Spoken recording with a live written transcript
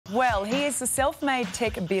Well, he is the self-made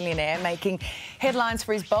tech billionaire making headlines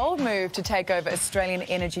for his bold move to take over Australian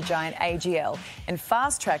energy giant AGL and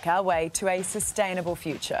fast-track our way to a sustainable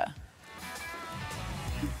future.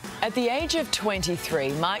 At the age of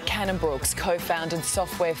 23, Mike Cannon-Brookes co-founded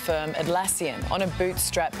software firm Allison on a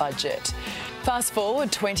bootstrap budget. Fast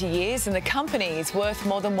forward 20 years and the company is worth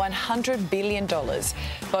more than $100 billion,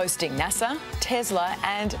 boasting NASA, Tesla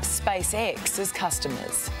and SpaceX as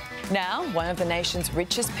customers. Now, one of the nation's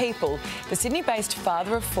richest people, the Sydney-based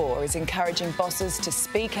father of four is encouraging bosses to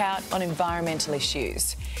speak out on environmental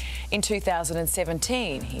issues. In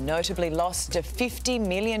 2017, he notably lost a $50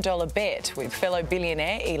 million bet with fellow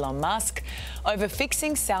billionaire Elon Musk over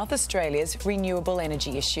fixing South Australia's renewable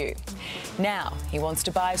energy issue. Now, he wants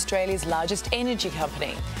to buy Australia's largest energy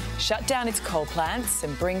company, shut down its coal plants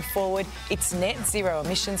and bring forward its net zero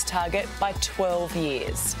emissions target by 12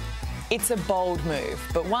 years. It's a bold move,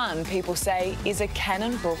 but one people say is a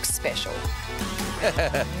Cannon-Brookes special.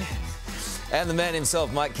 And the man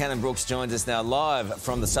himself, Mike Cannon-Brookes, joins us now live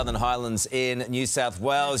from the Southern Highlands in New South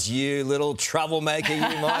Wales. You little troublemaker, you,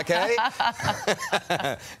 Mike, eh?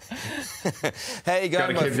 How you going? Got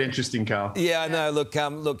to keep it interesting, Karl. Yeah, I know.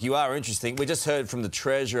 Look, you are interesting. We just heard from the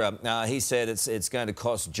Treasurer. He said it's going to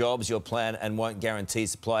cost jobs, your plan, and won't guarantee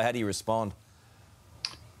supply. How do you respond?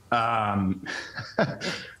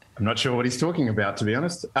 I'm not sure what he's talking about, to be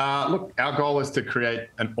honest. Look, our goal is to create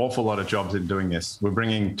an awful lot of jobs in doing this. We're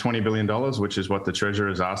bringing $20 billion, which is what the Treasurer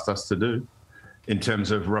has asked us to do, in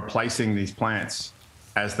terms of replacing these plants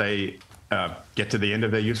as they get to the end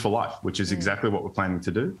of their useful life, which is exactly what we're planning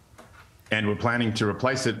to do. And we're planning to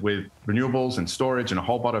replace it with renewables and storage and a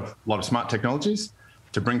whole lot of smart technologies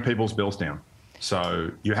to bring people's bills down.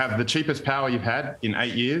 So you have the cheapest power you've had in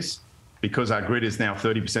 8 years because our grid is now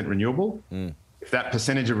 30% renewable. If that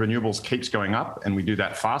percentage of renewables keeps going up and we do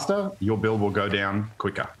that faster, your bill will go down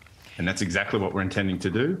quicker. And that's exactly what we're intending to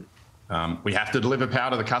do. We have to deliver power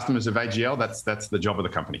to the customers of AGL. That's the job of the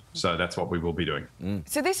company. So that's what we will be doing.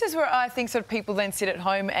 So this is where I think sort of people then sit at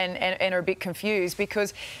home and are a bit confused,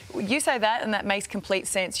 because you say that and that makes complete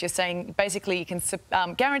sense. You're saying basically you can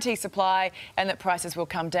guarantee supply and that prices will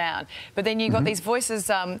come down. But then you've got these voices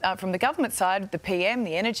from the government side, the PM,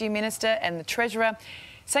 the Energy Minister and the Treasurer,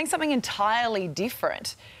 saying something entirely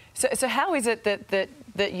different. So how is it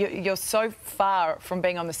that you're so far from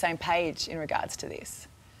being on the same page in regards to this?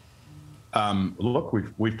 Look,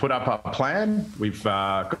 we've put up a plan. We've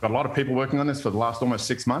got a lot of people working on this for the last almost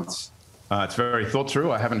 6 months. It's very thought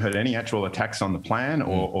through. I haven't heard any actual attacks on the plan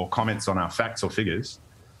or comments on our facts or figures.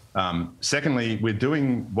 Secondly, we're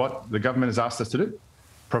doing what the government has asked us to do: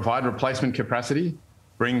 provide replacement capacity,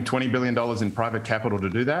 bring $20 billion in private capital to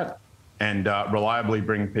do that, and reliably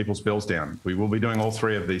bring people's bills down. We will be doing all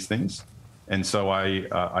three of these things. And so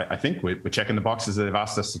I think we're checking the boxes that they've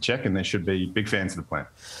asked us to check, and they should be big fans of the plan.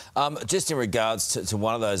 Just in regards to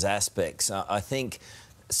one of those aspects, I think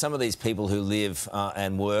some of these people who live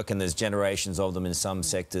and work, and there's generations of them in some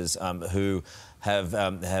sectors who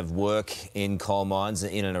have work in coal mines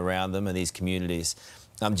in and around them and these communities.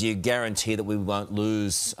 Do you guarantee that we won't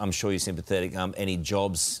lose, I'm sure you're sympathetic, any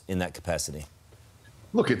jobs in that capacity?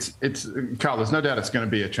 Look, Karl, there's no doubt it's going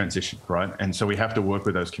to be a transition, right? And so we have to work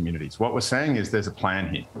with those communities. What we're saying is there's a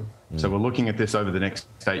plan here. So we're looking at this over the next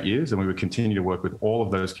 8 years, and we would continue to work with all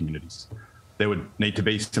of those communities. There would need to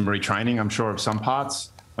be some retraining, I'm sure, of some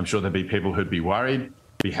parts. I'm sure there'd be people who'd be worried,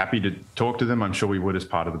 be happy to talk to them. I'm sure we would as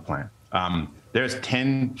part of the plan. There's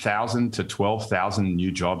 10,000 to 12,000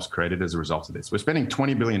 new jobs created as a result of this. We're spending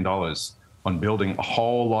 $20 billion on building a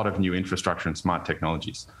whole lot of new infrastructure and smart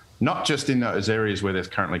technologies. Not just in those areas where there's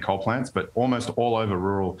currently coal plants, but almost all over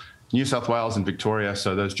rural New South Wales and Victoria.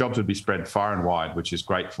 So those jobs would be spread far and wide, which is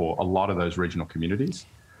great for a lot of those regional communities.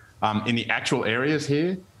 In the actual areas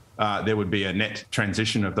here, there would be a net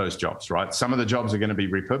transition of those jobs, right? Some of the jobs are going to be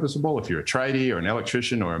repurposable. If you're a tradie or an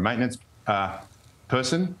electrician or a maintenance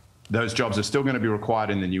person, those jobs are still going to be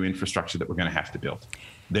required in the new infrastructure that we're going to have to build.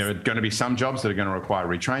 There are going to be some jobs that are going to require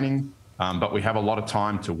retraining, but we have a lot of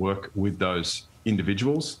time to work with those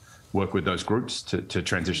individuals, work with those groups to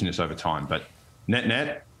transition this over time. But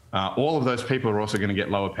net, all of those people are also going to get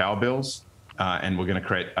lower power bills, and we're going to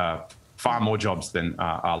create far more jobs than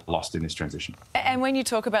are lost in this transition. And when you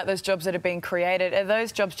talk about those jobs that are being created, are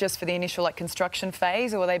those jobs just for the initial construction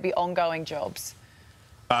phase, or will they be ongoing jobs?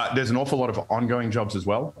 There's an awful lot of ongoing jobs as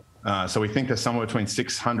well. So we think there's somewhere between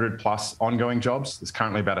 600 plus ongoing jobs. There's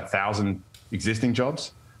currently about 1,000 existing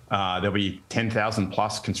jobs. There'll be 10,000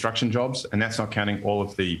 plus construction jobs, and that's not counting all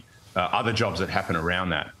of the other jobs that happen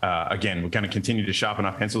around that. Again, we're going to continue to sharpen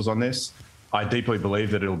our pencils on this. I deeply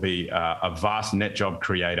believe that it'll be a vast net job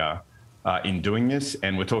creator in doing this,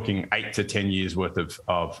 and we're talking 8 to 10 years worth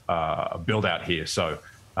of build out here. So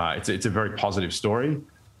it's a very positive story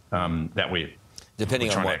that we're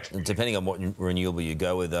Depending on what renewable you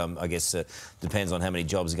go with, I guess depends on how many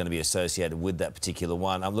jobs are going to be associated with that particular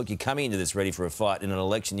one. Look, you're coming into this ready for a fight in an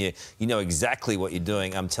election year. You know exactly what you're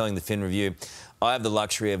doing. I'm telling the Fin Review, I have the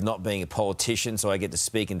luxury of not being a politician, so I get to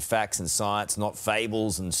speak in facts and science, not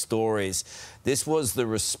fables and stories. This was the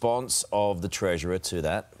response of the Treasurer to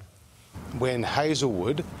that. When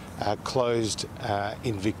Hazelwood closed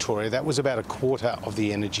in Victoria, that was about a quarter of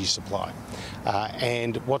the energy supply.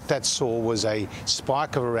 And what that saw was a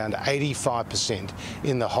spike of around 85%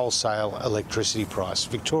 in the wholesale electricity price.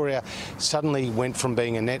 Victoria suddenly went from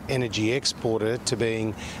being a net energy exporter to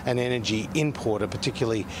being an energy importer,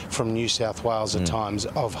 particularly from New South Wales at times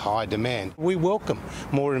of high demand. We welcome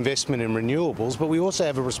more investment in renewables, but we also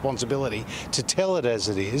have a responsibility to tell it as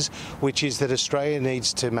it is, which is that Australia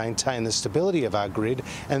needs to maintain the stability of our grid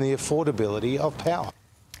and the affordability of power.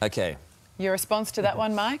 Okay. Your response to that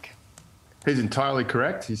one, Mike? He's entirely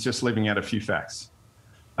correct. He's just leaving out a few facts.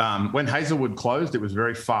 When Hazelwood closed, it was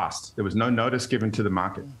very fast. There was no notice given to the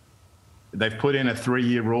market. They've put in a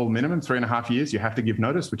 3-year rule minimum, 3.5 years. You have to give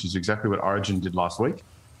notice, which is exactly what Origin did last week.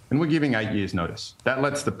 And we're giving 8 years notice. That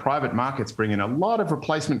lets the private markets bring in a lot of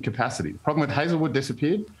replacement capacity. The problem with Hazelwood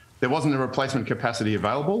disappeared. There wasn't a replacement capacity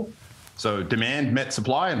available. So demand met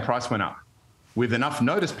supply and price went up. With enough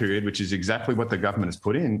notice period, which is exactly what the government has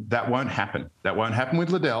put in, that won't happen. That won't happen with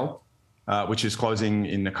Liddell, which is closing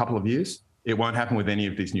in a couple of years. It won't happen with any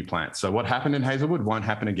of these new plants. So what happened in Hazelwood won't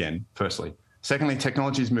happen again, firstly. Secondly,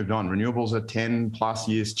 technology's moved on. Renewables are 10 plus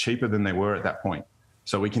years cheaper than they were at that point.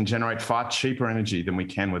 So we can generate far cheaper energy than we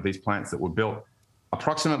can with these plants that were built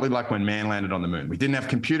approximately like when man landed on the moon. We didn't have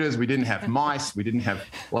computers, we didn't have mice, we didn't have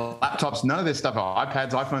laptops, none of this stuff.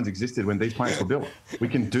 iPads, iPhones existed when these plants were built. We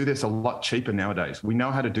can do this a lot cheaper nowadays. We know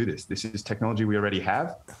how to do this. This is technology we already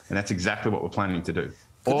have, and that's exactly what we're planning to do.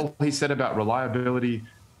 All he said about reliability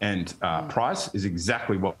and price is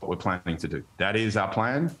exactly what we're planning to do. That is our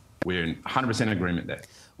plan. We're in 100% agreement there.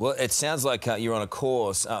 Well, it sounds like you're on a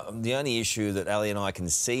course. The only issue that Ali and I can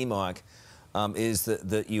see, Mike, is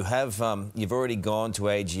that you have you've already gone to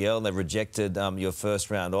AGL and they've rejected your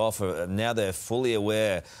first round offer. Now they're fully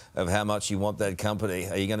aware of how much you want that company.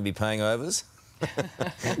 Are you going to be paying overs?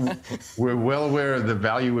 We're well aware of the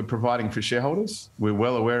value we're providing for shareholders. We're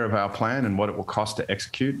well aware of our plan and what it will cost to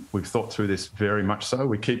execute. We've thought through this very much so.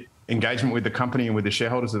 We keep engagement with the company and with the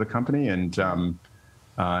shareholders of the company. And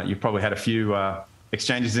you've probably had a few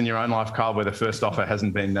exchanges in your own life, Karl, where the first offer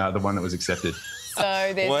hasn't been the one that was accepted.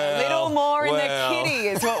 So there's a little more in the kitty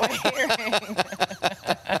is what we're hearing.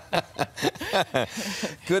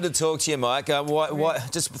 Good to talk to you, Mike.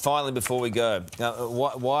 Just finally before we go,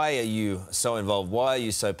 why are you so involved? Why are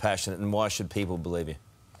you so passionate, and why should people believe you?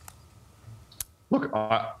 Look,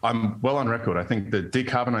 I'm well on record. I think the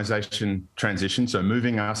decarbonisation transition, so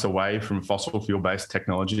moving us away from fossil fuel-based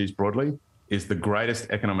technologies broadly, is the greatest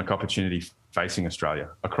economic opportunity facing Australia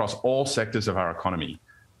across all sectors of our economy.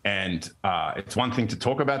 And it's one thing to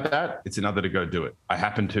talk about that, it's another to go do it. I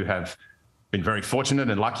happen to have been very fortunate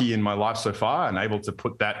and lucky in my life so far and able to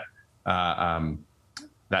put that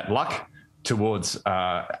luck towards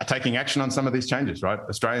taking action on some of these changes, right?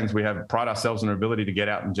 Australians, we pride ourselves on our ability to get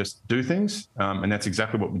out and just do things, and that's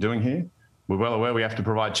exactly what we're doing here. We're well aware we have to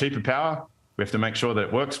provide cheaper power. We have to make sure that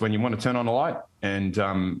it works when you want to turn on a light, and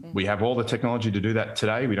we have all the technology to do that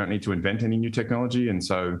today. We don't need to invent any new technology, and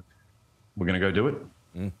so we're going to go do it.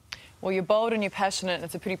 Well, you're bold and you're passionate, and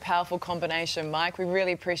it's a pretty powerful combination, Mike. We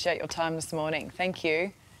really appreciate your time this morning. Thank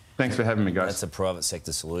you. Thanks for having me, guys. That's a private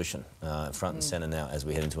sector solution, front and centre now as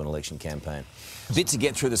we head into an election campaign. A bit to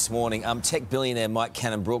get through this morning. Tech billionaire Mike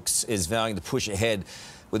Cannon-Brookes is vowing to push ahead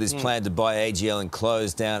with his plan to buy AGL and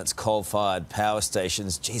close down its coal-fired power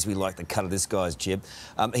stations. Geez, we like the cut of this guy's jib.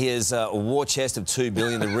 He has a war chest of $2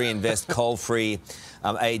 billion to reinvest coal-free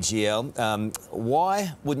AGL.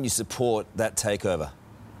 Why wouldn't you support that takeover?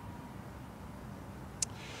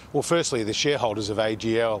 Well, firstly, the shareholders of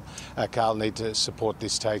AGL, Karl, need to support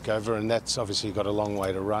this takeover, and that's obviously got a long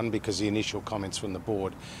way to run because the initial comments from the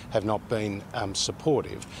board have not been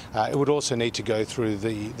supportive. It would also need to go through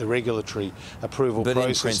the regulatory approval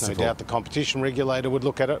process. No doubt the competition regulator would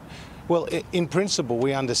look at it. Well, in principle,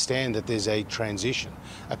 we understand that there's a transition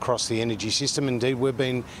across the energy system. Indeed, we've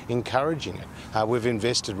been encouraging it. We've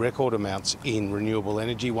invested record amounts in renewable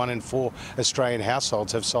energy. 1 in 4 Australian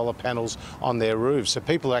households have solar panels on their roofs. So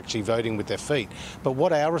people are actually voting with their feet. But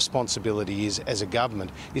what our responsibility is as a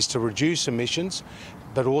government is to reduce emissions,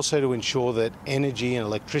 but also to ensure that energy and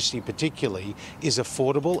electricity particularly is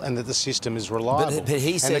affordable and that the system is reliable. But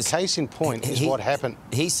he says, and the case in point is what happened.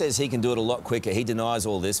 He says he can do it a lot quicker. He denies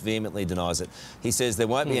all this, vehemently denies it. He says there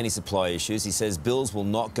won't be any supply issues. He says bills will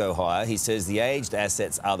not go higher. He says the aged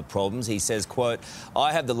assets are the problems. He says, quote,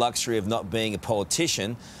 I have the luxury of not being a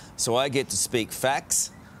politician, so I get to speak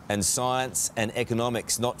facts and science and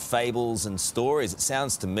economics, not fables and stories. It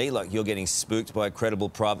sounds to me like you're getting spooked by a credible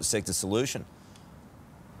private sector solution.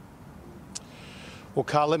 Well,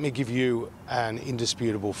 Karl, let me give you an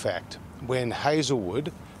indisputable fact. When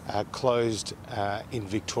Hazelwood closed in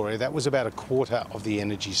Victoria, that was about a quarter of the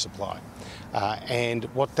energy supply. And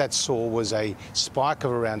what that saw was a spike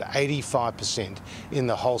of around 85% in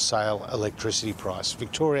the wholesale electricity price.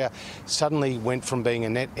 Victoria suddenly went from being a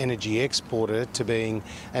net energy exporter to being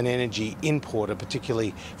an energy importer,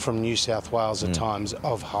 particularly from New South Wales at times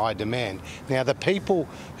of high demand. Now, the people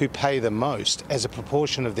who pay the most as a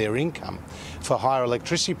proportion of their income for higher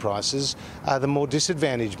electricity prices are the more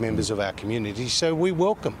disadvantaged members of our community. So we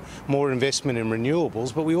welcome more investment in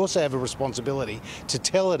renewables, but we also have a responsibility to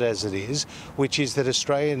tell it as it is, which is that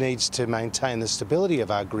Australia needs to maintain the stability of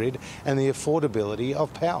our grid and the affordability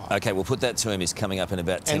of power. OK, we'll put that to him. He's coming up in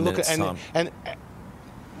about 10 minutes' time.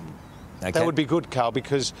 Okay. That would be good, Karl,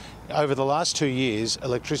 because over the last 2 years,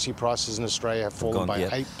 electricity prices in Australia have fallen by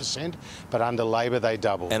 8%, but under Labor they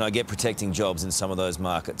doubled. And I get protecting jobs in some of those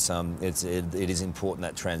markets. It is important,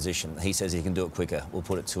 that transition. He says he can do it quicker. We'll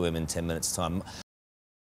put it to him in 10 minutes' time.